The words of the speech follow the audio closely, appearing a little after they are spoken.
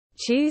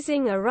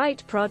Choosing a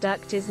right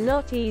product is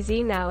not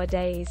easy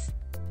nowadays.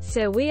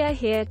 So we are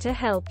here to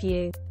help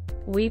you.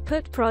 We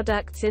put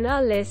products in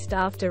our list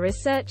after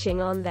researching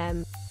on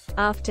them,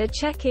 after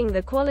checking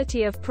the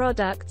quality of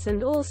products,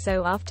 and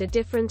also after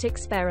different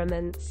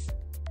experiments.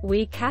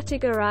 We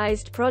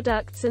categorized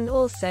products and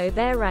also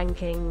their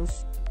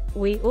rankings.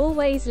 We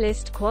always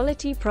list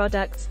quality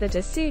products that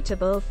are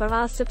suitable for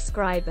our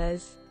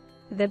subscribers.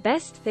 The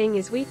best thing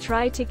is we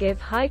try to give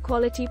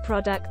high-quality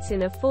products in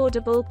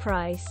affordable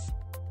price.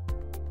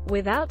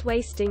 Without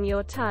wasting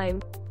your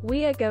time,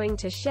 we are going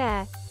to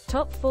share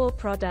top 4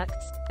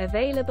 products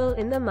available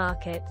in the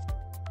market.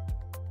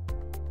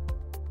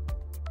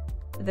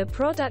 The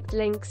product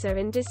links are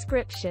in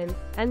description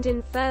and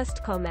in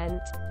first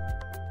comment.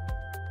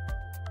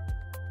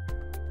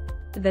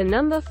 The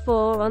number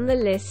 4 on the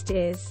list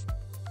is.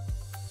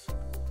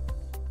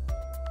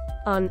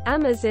 On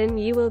Amazon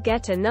you will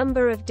get a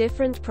number of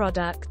different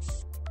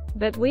products,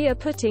 but we are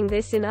putting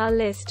this in our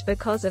list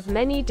because of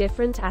many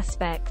different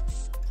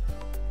aspects.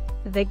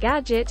 The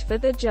gadget for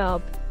the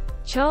job.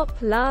 Chop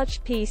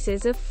large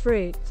pieces of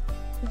fruit,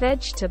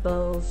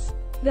 vegetables,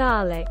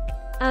 garlic,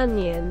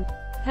 onion,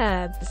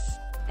 herbs,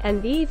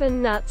 and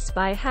even nuts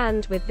by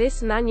hand with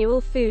this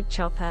manual food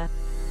chopper.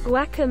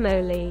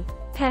 Guacamole,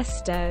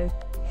 pesto,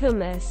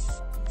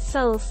 hummus,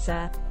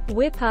 salsa.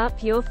 Whip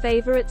up your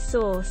favorite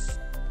sauce,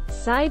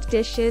 side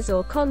dishes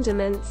or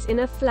condiments in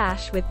a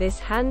flash with this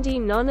handy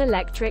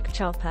non-electric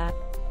chopper.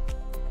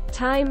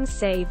 Time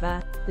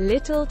saver.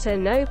 Little to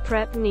no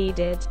prep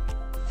needed.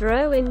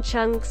 Throw in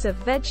chunks of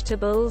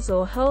vegetables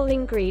or whole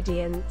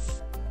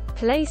ingredients.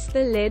 Place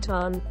the lid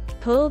on,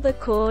 pull the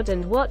cord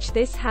and watch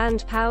this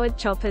hand-powered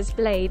chopper's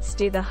blades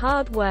do the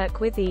hard work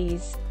with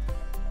ease.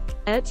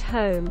 At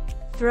home,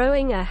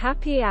 throwing a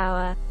happy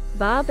hour,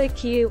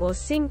 barbecue or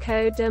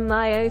Cinco de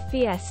Mayo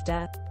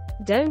fiesta.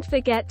 Don't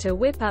forget to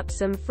whip up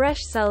some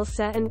fresh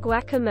salsa and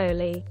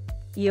guacamole.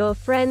 Your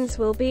friends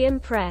will be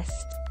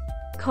impressed.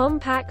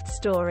 Compact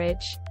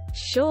storage.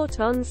 Short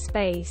on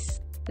space.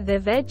 The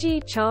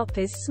veggie chop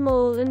is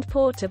small and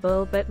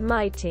portable but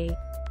mighty.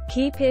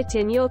 Keep it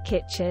in your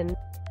kitchen.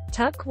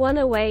 Tuck one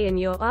away in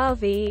your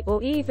RV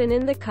or even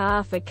in the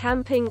car for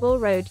camping or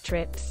road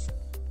trips.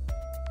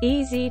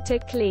 Easy to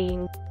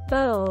clean.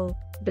 Bowl.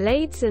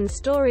 Blades and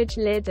storage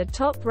lid are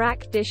top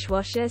rack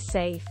dishwasher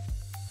safe.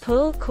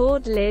 Pull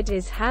cord lid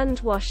is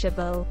hand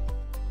washable.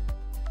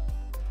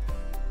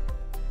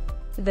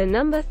 The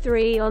number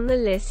 3 on the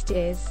list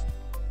is.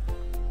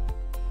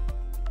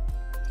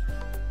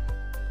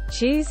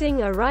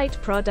 Choosing a right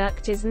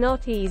product is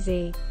not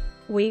easy.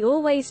 We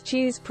always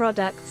choose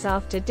products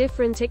after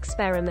different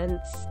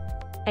experiments.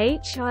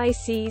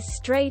 HIC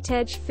straight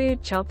edge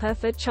food chopper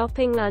for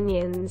chopping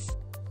onions,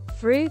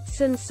 fruits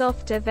and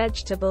softer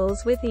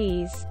vegetables with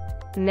ease.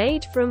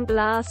 Made from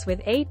glass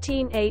with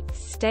 18/8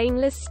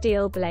 stainless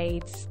steel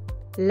blades.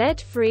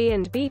 Lead-free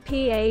and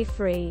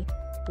BPA-free.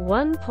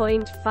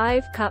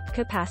 1.5 cup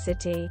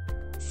capacity.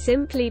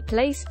 Simply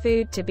place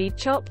food to be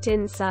chopped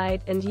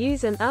inside and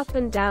use an up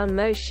and down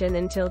motion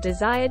until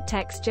desired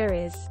texture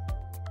is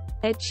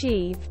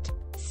achieved.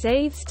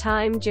 Saves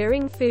time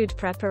during food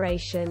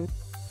preparation.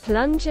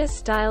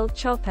 Plunger-style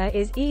chopper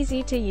is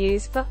easy to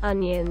use for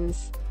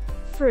onions,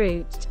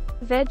 fruit,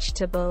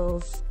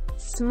 vegetables,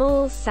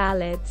 small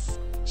salads,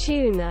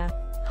 tuna,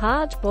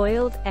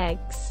 hard-boiled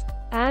eggs,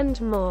 and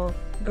more.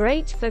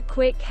 Great for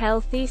quick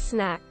healthy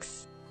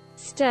snacks.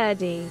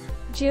 Sturdy,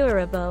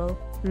 durable,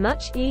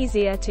 much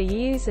easier to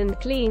use and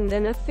clean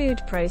than a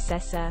food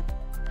processor.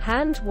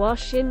 Hand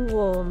wash in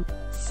warm,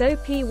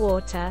 soapy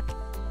water.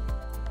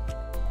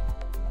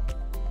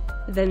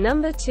 The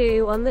number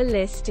 2 on the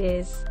list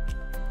is.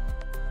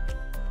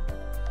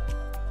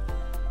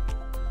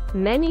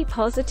 Many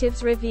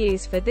positive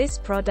reviews for this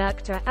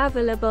product are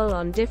available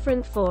on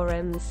different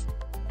forums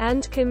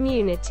and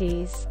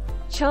communities.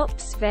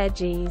 Chops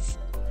veggies,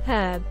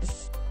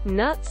 herbs,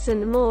 nuts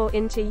and more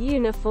into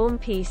uniform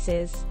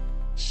pieces.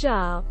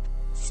 Sharp,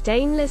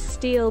 stainless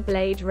steel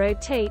blade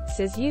rotates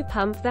as you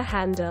pump the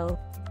handle.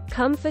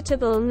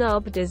 Comfortable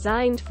knob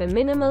designed for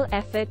minimal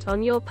effort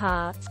on your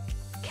part.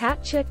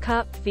 Catcher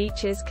cup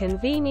features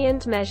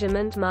convenient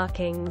measurement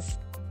markings.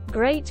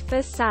 Great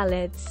for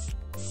salads,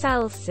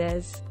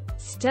 salsas,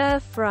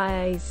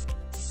 stir-fries,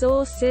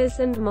 sauces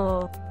and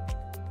more.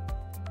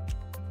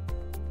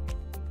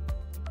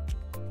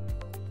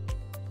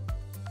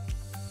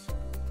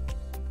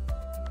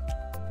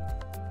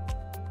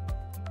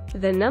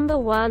 The number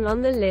 1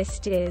 on the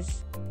list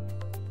is.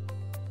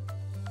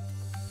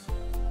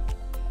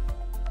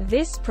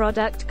 This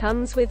product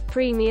comes with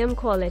premium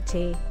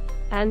quality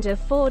and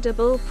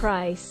affordable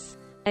price.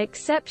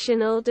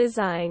 Exceptional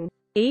design.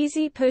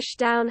 Easy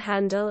push-down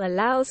handle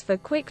allows for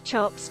quick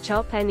chops.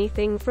 Chop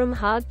anything from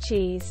hard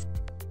cheese,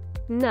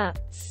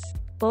 nuts,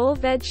 or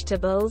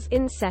vegetables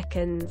in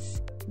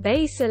seconds.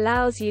 Base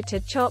allows you to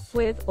chop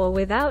with or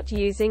without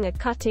using a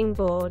cutting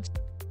board.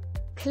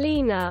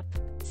 Clean up.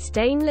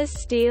 Stainless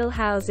steel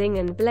housing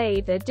and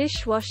blade are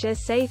dishwasher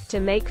safe to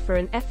make for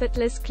an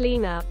effortless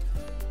cleanup.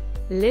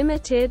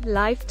 Limited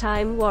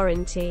lifetime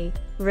warranty.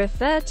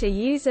 Refer to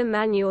user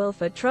manual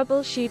for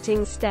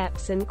troubleshooting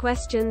steps and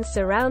questions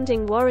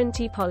surrounding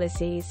warranty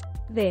policies.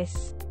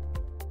 This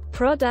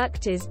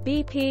product is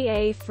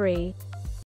BPA free.